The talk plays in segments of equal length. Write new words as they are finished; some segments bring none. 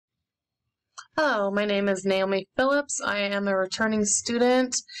Hello, my name is Naomi Phillips. I am a returning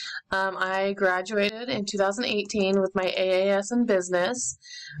student. I graduated in 2018 with my AAS in business.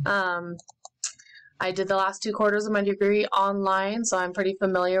 I did the last 2 quarters of my degree online, so I'm pretty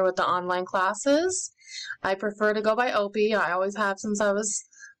familiar with the online classes. I prefer to go by Opie. I always have since I was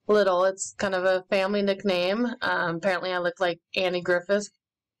little. It's kind of a family nickname. Apparently I look like Annie Griffith.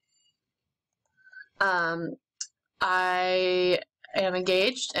 I am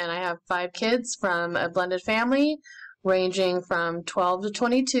engaged and I have 5 kids from a blended family ranging from 12 to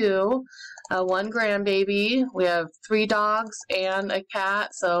 22, 1 grandbaby. We have 3 dogs and a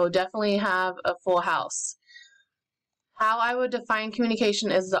cat, so definitely have a full house. How I would define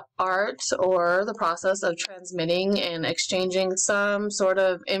communication is the art or the process of transmitting and exchanging some sort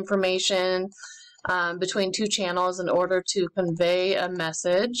of information between 2 channels in order to convey a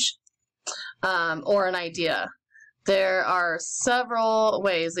message or an idea. There are several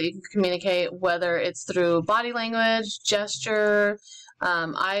ways that you can communicate, whether it's through body language, gesture,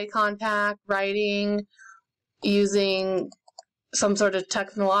 eye contact, writing, using some sort of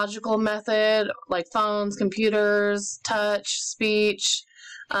technological method like phones, computers, touch, speech.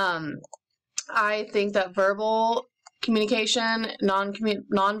 I think that verbal communication,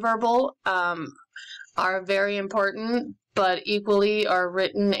 nonverbal, are very important, but equally are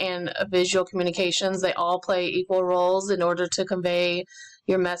written and visual communications. They all play equal roles in order to convey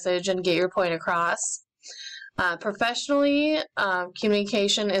your message and get your point across. Professionally,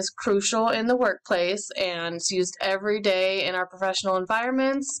 communication is crucial in the workplace and it's used every day in our professional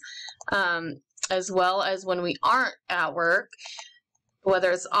environments, as well as when we aren't at work,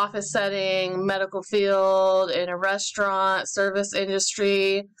 whether it's office setting, medical field, in a restaurant, service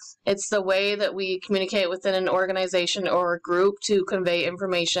industry. It's the way that we communicate within an organization or a group to convey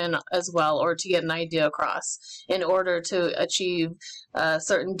information as well, or to get an idea across in order to achieve a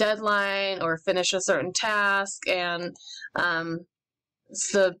certain deadline or finish a certain task, and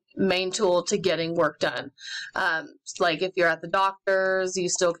it's the main tool to getting work done. Like if you're at the doctor's, you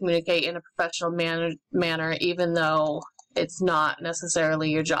still communicate in a professional manner even though it's not necessarily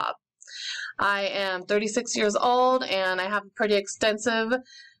your job. I am 36 years old and I have a pretty extensive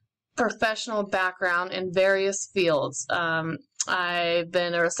professional background in various fields. I've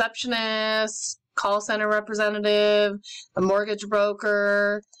been a receptionist, call center representative, a mortgage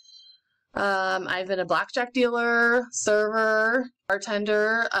broker. I've been a blackjack dealer, server,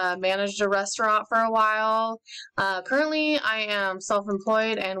 bartender, managed a restaurant for a while. Currently, I am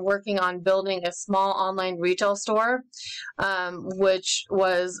self-employed and working on building a small online retail store, which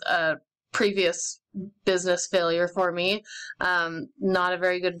was a previous business failure for me. Not a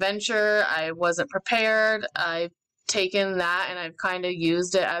very good venture. I wasn't prepared. I've taken that and I've kind of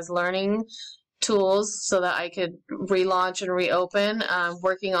used it as learning tools so that I could relaunch and reopen.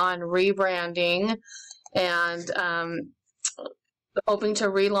 Working on rebranding and hoping to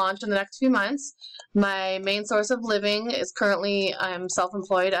relaunch in the next few months. My main source of living is currently I'm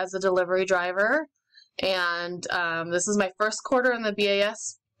self-employed as a delivery driver, and this is my first quarter in the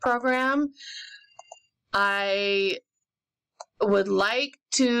BAS program. I would like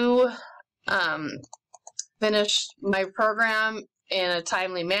to finish my program in a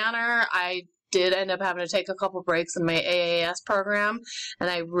timely manner. I did end up having to take a couple breaks in my AAS program, and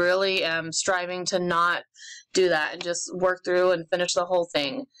I really am striving to not do that and just work through and finish the whole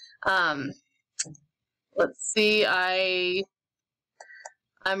thing. Let's see, I'm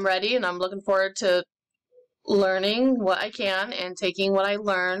ready and I'm looking forward to learning what I can and taking what I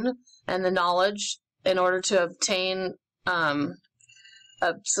learn and the knowledge in order to obtain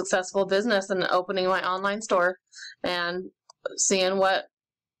a successful business and opening my online store and seeing what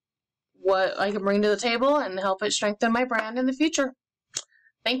I can bring to the table and help it strengthen my brand in the future.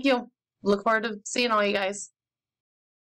 Thank you. Look forward to seeing all you guys.